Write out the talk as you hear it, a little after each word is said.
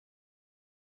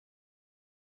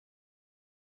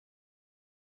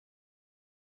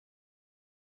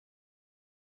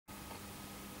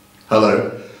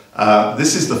Hello.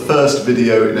 This is the first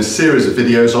video in a series of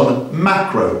videos on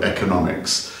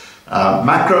macroeconomics.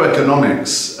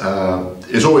 Macroeconomics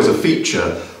is always a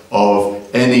feature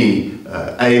of any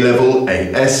A-level,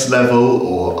 AS level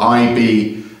or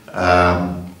IB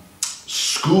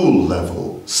school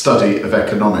level study of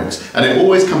economics, and it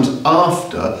always comes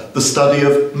after the study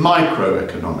of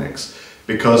microeconomics,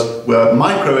 because where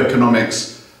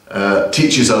microeconomics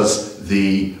teaches us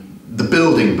the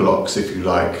building blocks, if you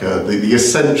like, the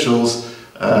essentials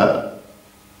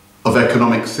of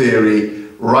economic theory,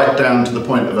 right down to the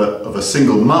point of a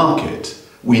single market.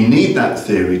 We need that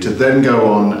theory to then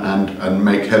go on and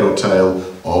make head or tail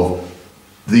of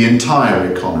the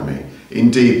entire economy,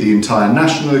 indeed the entire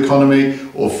national economy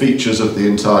or features of the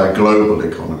entire global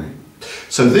economy.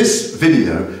 So this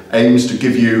video aims to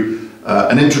give you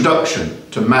an introduction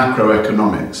to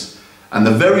macroeconomics, and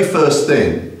the very first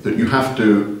thing that you have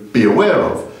to be aware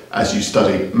of as you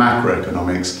study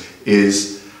macroeconomics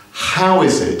is how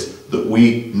is it that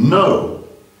we know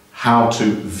how to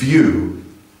view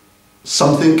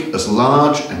something as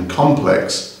large and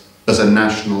complex as a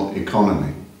national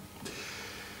economy.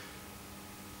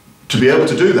 To be able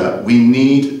to do that, we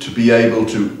need to be able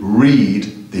to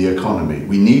read the economy.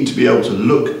 We need to be able to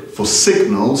look for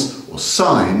signals or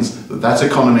signs that that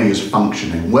economy is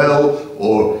functioning well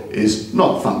or is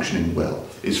not functioning well,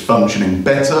 is functioning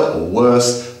better or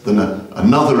worse than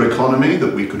another economy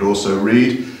that we could also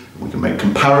read. We can make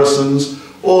comparisons,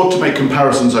 or to make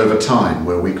comparisons over time,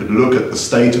 where we could look at the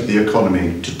state of the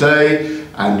economy today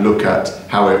and look at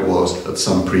how it was at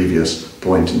some previous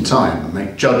point in time and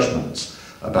make judgments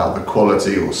about the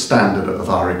quality or standard of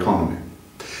our economy.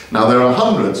 Now, there are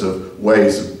hundreds of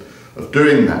ways of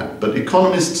doing that, but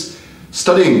economists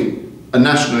studying a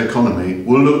national economy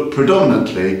will look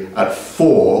predominantly at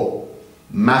four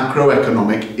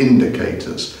macroeconomic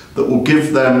indicators that will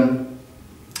give them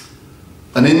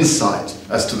an insight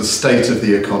as to the state of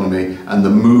the economy and the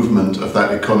movement of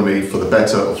that economy for the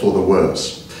better or for the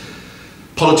worse.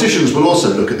 Politicians will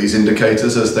also look at these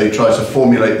indicators as they try to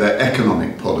formulate their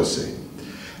economic policy.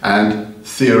 And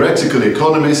theoretical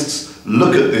economists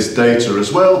look at this data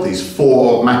as well, these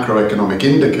four macroeconomic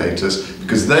indicators,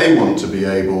 because they want to be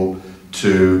able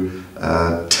to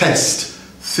test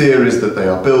theories that they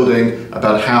are building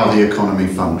about how the economy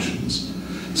functions.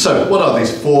 So, what are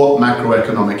these four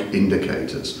macroeconomic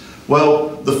indicators?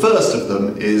 Well, the first of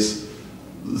them is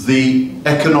the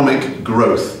economic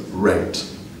growth rate.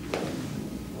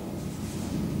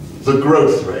 The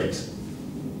growth rate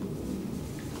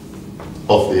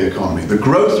of the economy. The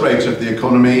growth rate of the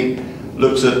economy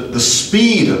looks at the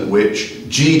speed at which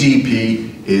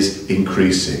GDP is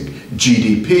increasing.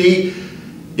 GDP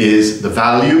is the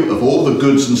value of all the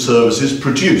goods and services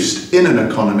produced in an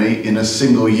economy in a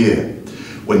single year.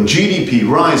 When GDP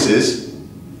rises,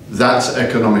 that's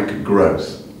economic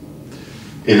growth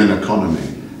in an economy.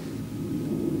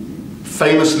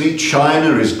 Famously,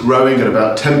 China is growing at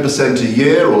about 10% a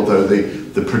year, although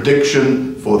the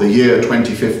prediction for the year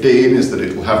 2015 is that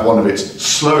it will have one of its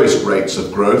slowest rates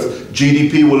of growth.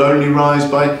 GDP will only rise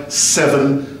by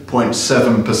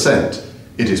 7.7%,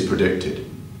 it is predicted.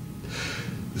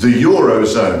 The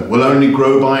Eurozone will only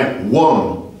grow by a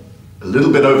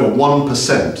little bit over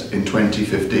 1% in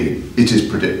 2015, it is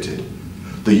predicted.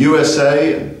 The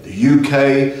USA and the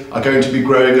UK are going to be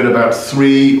growing at about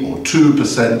 3 or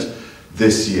 2%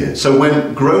 this year. So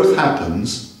when growth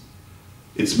happens,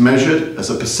 it's measured as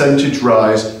a percentage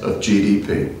rise of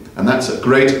GDP. And that's a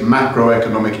great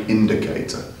macroeconomic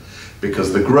indicator,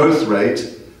 because the growth rate,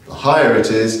 the higher it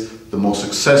is, the more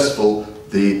successful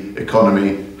the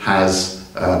economy has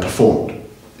performed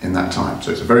in that time.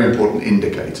 So it's a very important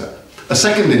indicator. A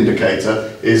second indicator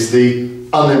is the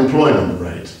unemployment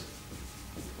rate.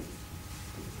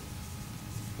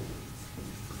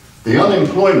 The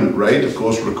unemployment rate, of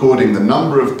course, recording the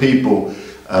number of people,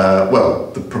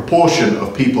 the proportion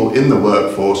of people in the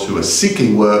workforce who are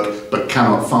seeking work but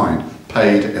cannot find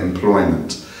paid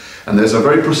employment. And there's a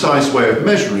very precise way of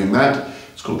measuring that.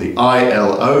 It's called the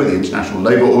ILO, the International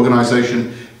Labour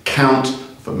Organization, count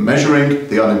for measuring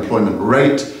the unemployment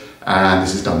rate. And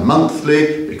this is done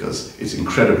monthly because it's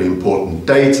incredibly important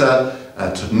data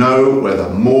to know whether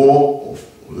more or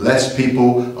less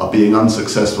people are being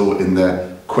unsuccessful in their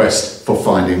quest for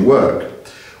finding work.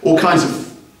 All kinds of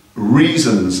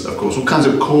reasons, of course, all kinds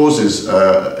of causes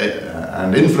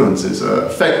and influences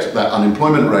affect that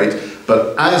unemployment rate,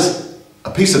 but as a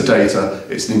piece of data,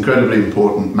 it's an incredibly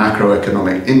important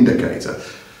macroeconomic indicator.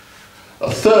 A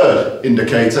third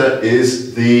indicator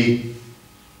is the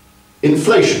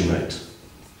inflation rate.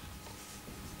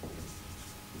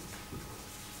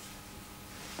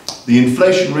 The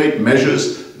inflation rate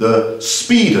measures the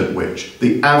speed at which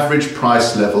the average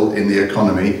price level in the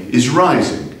economy is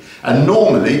rising. And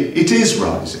normally it is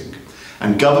rising.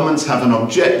 And governments have an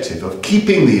objective of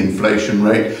keeping the inflation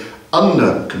rate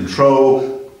under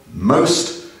control.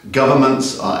 Most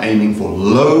governments are aiming for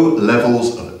low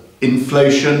levels of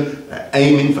inflation. They're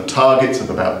aiming for targets of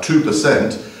about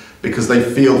 2% because they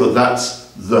feel that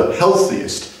that's the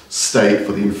healthiest state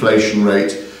for the inflation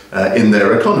rate in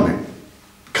their economy.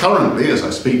 Currently, as I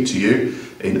speak to you,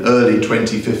 in early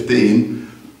 2015,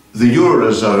 the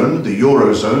Eurozone,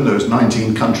 those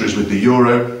 19 countries with the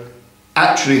Euro,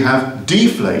 actually have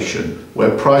deflation,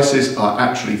 where prices are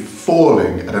actually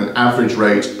falling at an average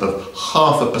rate of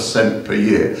 0.5% per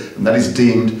year. And that is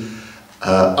deemed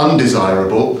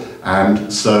undesirable.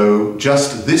 And so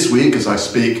just this week, as I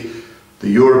speak, the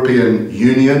European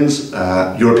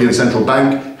Central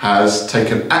Bank has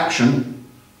taken action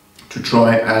to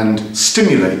try and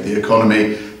stimulate the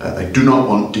economy. They do not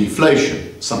want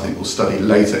deflation, something we'll study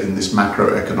later in this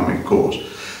macroeconomic course.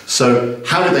 So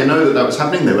how did they know that that was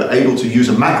happening? They were able to use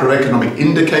a macroeconomic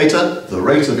indicator, the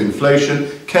rate of inflation,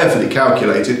 carefully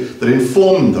calculated, that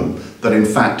informed them that in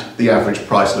fact the average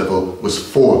price level was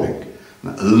falling.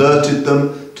 And that alerted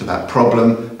them to that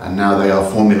problem, and now they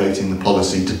are formulating the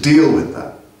policy to deal with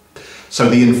that. So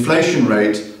the inflation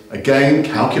rate, again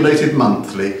calculated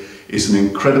monthly, is an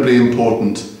incredibly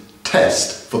important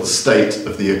test for the state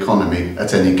of the economy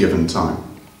at any given time.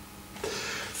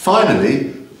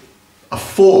 Finally, a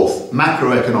fourth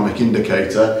macroeconomic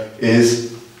indicator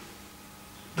is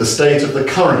the state of the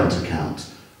current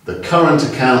account. The current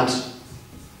account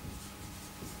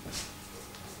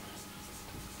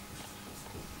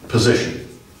position.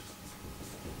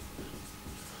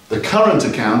 The current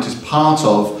account is part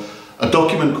of a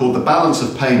document called the balance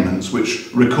of payments,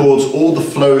 which records all the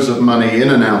flows of money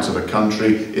in and out of a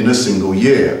country in a single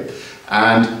year.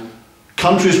 And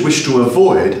countries wish to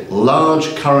avoid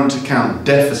large current account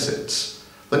deficits.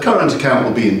 The current account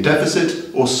will be in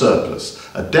deficit or surplus.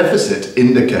 A deficit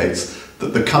indicates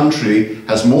that the country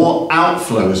has more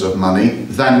outflows of money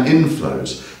than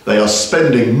inflows. They are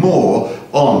spending more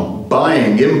on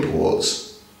buying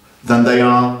imports than they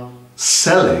are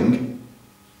selling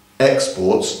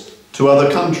exports to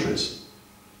other countries.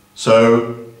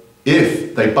 So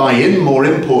if they buy in more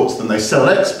imports than they sell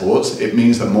exports, it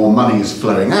means that more money is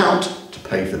flowing out to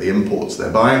pay for the imports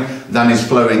they're buying than is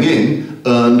flowing in,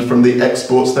 earned from the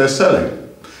exports they're selling.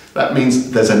 That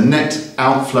means there's a net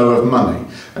outflow of money.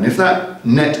 And if that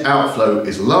net outflow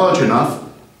is large enough,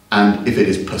 and if it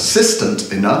is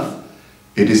persistent enough,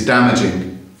 it is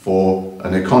damaging for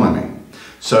an economy.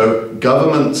 So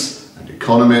governments and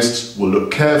economists will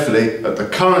look carefully at the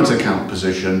current account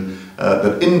position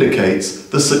that indicates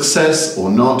the success or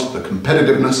not, the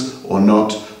competitiveness or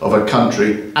not of a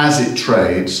country as it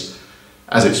trades,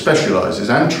 as it specialises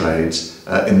and trades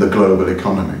in the global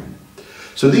economy.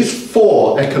 So these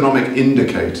four economic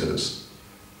indicators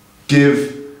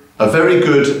give a very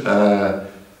good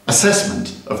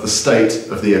assessment of the state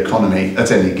of the economy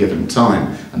at any given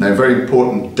time. And they're very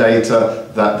important data,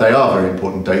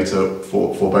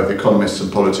 for both economists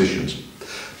and politicians.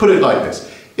 Put it like this: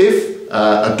 if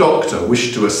a doctor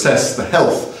wished to assess the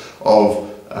health of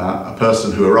a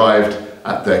person who arrived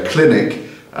at their clinic,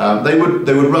 they would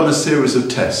run a series of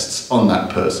tests on that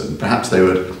person. Perhaps they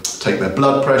would take their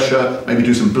blood pressure, maybe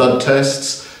do some blood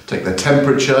tests, take their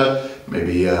temperature,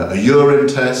 maybe a urine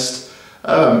test,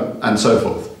 and so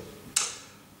forth.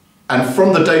 And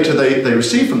from the data they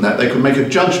receive from that, they could make a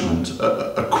judgment,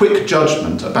 a quick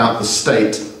judgment about the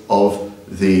state of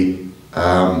the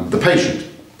patient.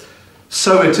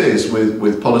 So it is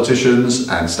with politicians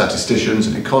and statisticians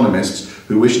and economists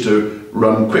who wish to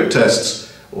run quick tests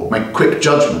or make quick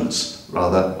judgments,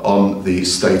 rather, on the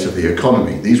state of the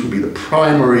economy. These would be the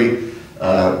primary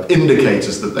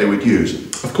indicators that they would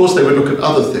use. Of course, they would look at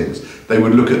other things. They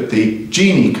would look at the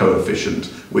Gini coefficient,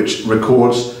 which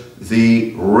records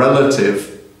the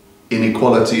relative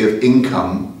inequality of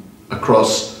income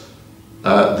across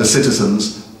the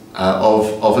citizens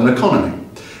of an economy.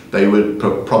 They would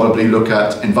probably look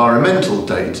at environmental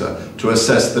data to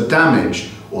assess the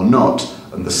damage or not,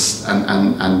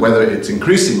 and whether it's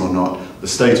increasing or not, the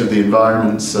state of the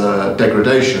environment's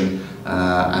degradation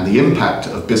and the impact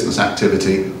of business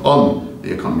activity on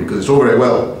the economy. Because it's all very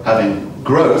well having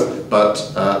growth, but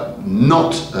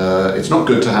it's not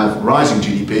good to have rising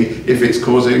GDP if it's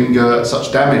causing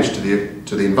such damage to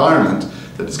the environment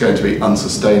that it's going to be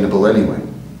unsustainable anyway.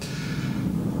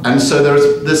 And so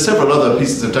there's several other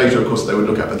pieces of data, of course, they would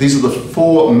look at, but these are the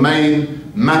four main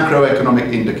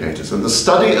macroeconomic indicators. And the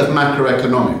study of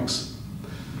macroeconomics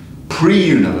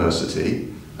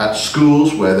pre-university at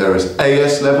schools where there is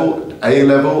AS level, A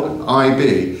level and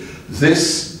IB,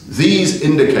 these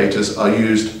indicators are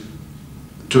used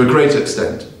to a great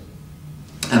extent.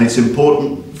 And it's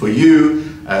important for you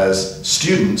as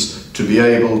students to be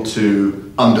able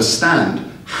to understand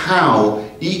how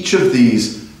each of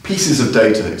these pieces of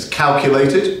data is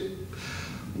calculated,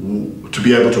 to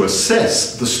be able to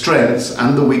assess the strengths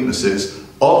and the weaknesses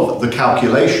of the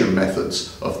calculation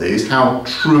methods of these. How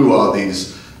true are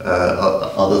these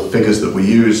are the figures that we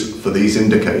use for these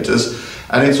indicators?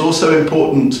 And it's also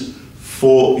important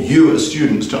for you as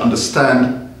students to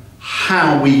understand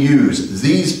how we use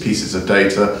these pieces of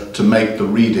data to make the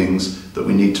readings that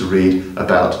we need to read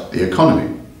about the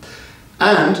economy.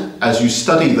 And as you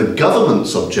study the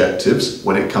government's objectives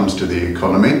when it comes to the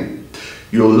economy,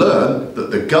 you'll learn that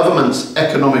the government's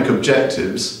economic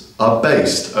objectives are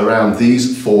based around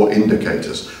these 4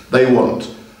 indicators. They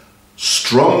want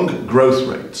strong growth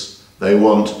rates, they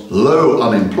want low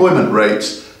unemployment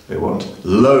rates, they want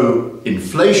low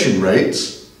inflation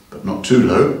rates, but not too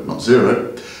low, not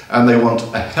zero, and they want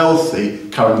a healthy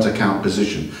current account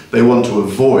position. They want to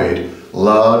avoid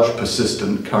large,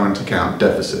 persistent current account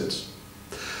deficits.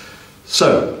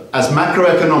 So, as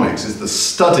macroeconomics is the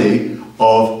study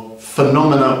of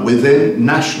phenomena within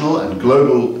national and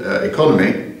global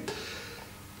economy,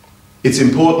 it's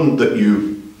important that you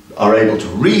are able to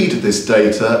read this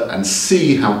data and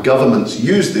see how governments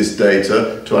use this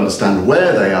data to understand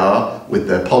where they are with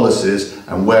their policies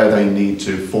and where they need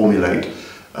to formulate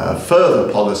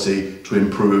further policy to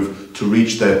improve, to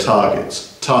reach their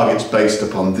targets based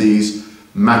upon these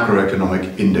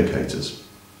macroeconomic indicators.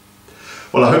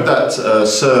 Well, I hope that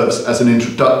serves as an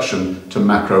introduction to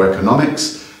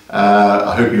macroeconomics.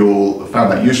 I hope you all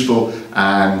found that useful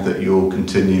and that you'll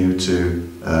continue to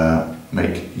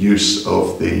make use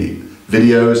of the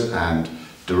videos and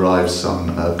derive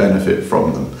some benefit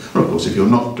from them. And of course, if you're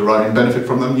not deriving benefit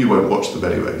from them, you won't watch them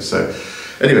anyway. So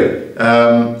anyway,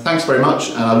 thanks very much,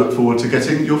 and I look forward to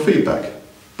getting your feedback.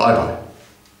 Bye-bye.